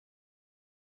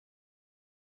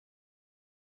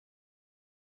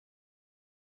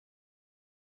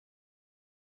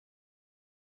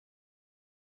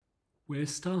We're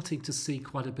starting to see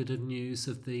quite a bit of news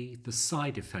of the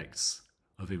side effects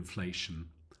of inflation.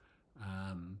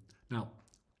 Now,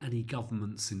 any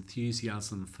government's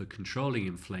enthusiasm for controlling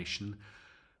inflation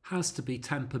has to be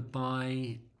tempered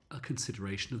by a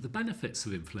consideration of the benefits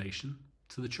of inflation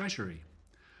to the Treasury.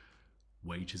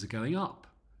 Wages are going up,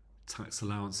 tax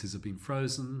allowances have been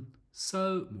frozen,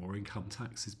 so more income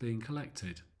tax is being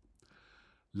collected.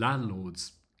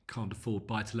 Landlords can't afford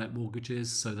buy-to-let mortgages,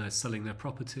 so they're selling their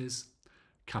properties.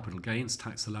 Capital gains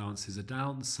tax allowances are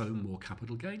down, so more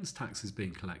capital gains tax is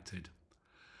being collected.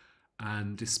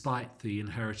 And despite the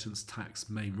inheritance tax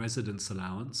main residence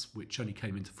allowance, which only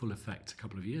came into full effect a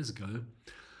couple of years ago,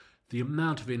 the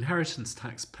amount of inheritance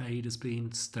tax paid has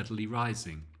been steadily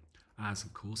rising, as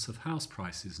of course have house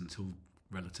prices until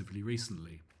relatively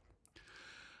recently.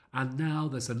 And now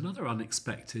there's another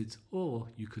unexpected, or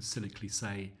you could cynically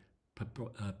say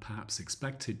perhaps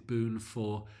expected, boon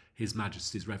for His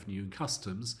Majesty's Revenue and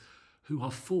Customs, who are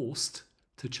forced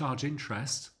to charge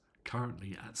interest,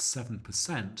 currently at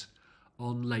 7%,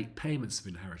 on late payments of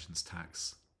inheritance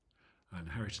tax.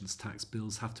 Inheritance tax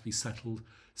bills have to be settled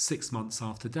 6 months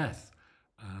after death.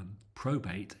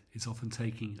 Probate is often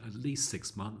taking at least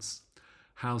 6 months.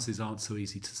 Houses aren't so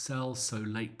easy to sell, so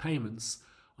late payments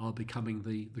are becoming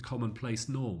the commonplace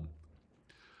norm.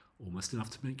 Almost enough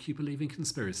to make you believe in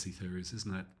conspiracy theories,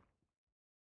 isn't it?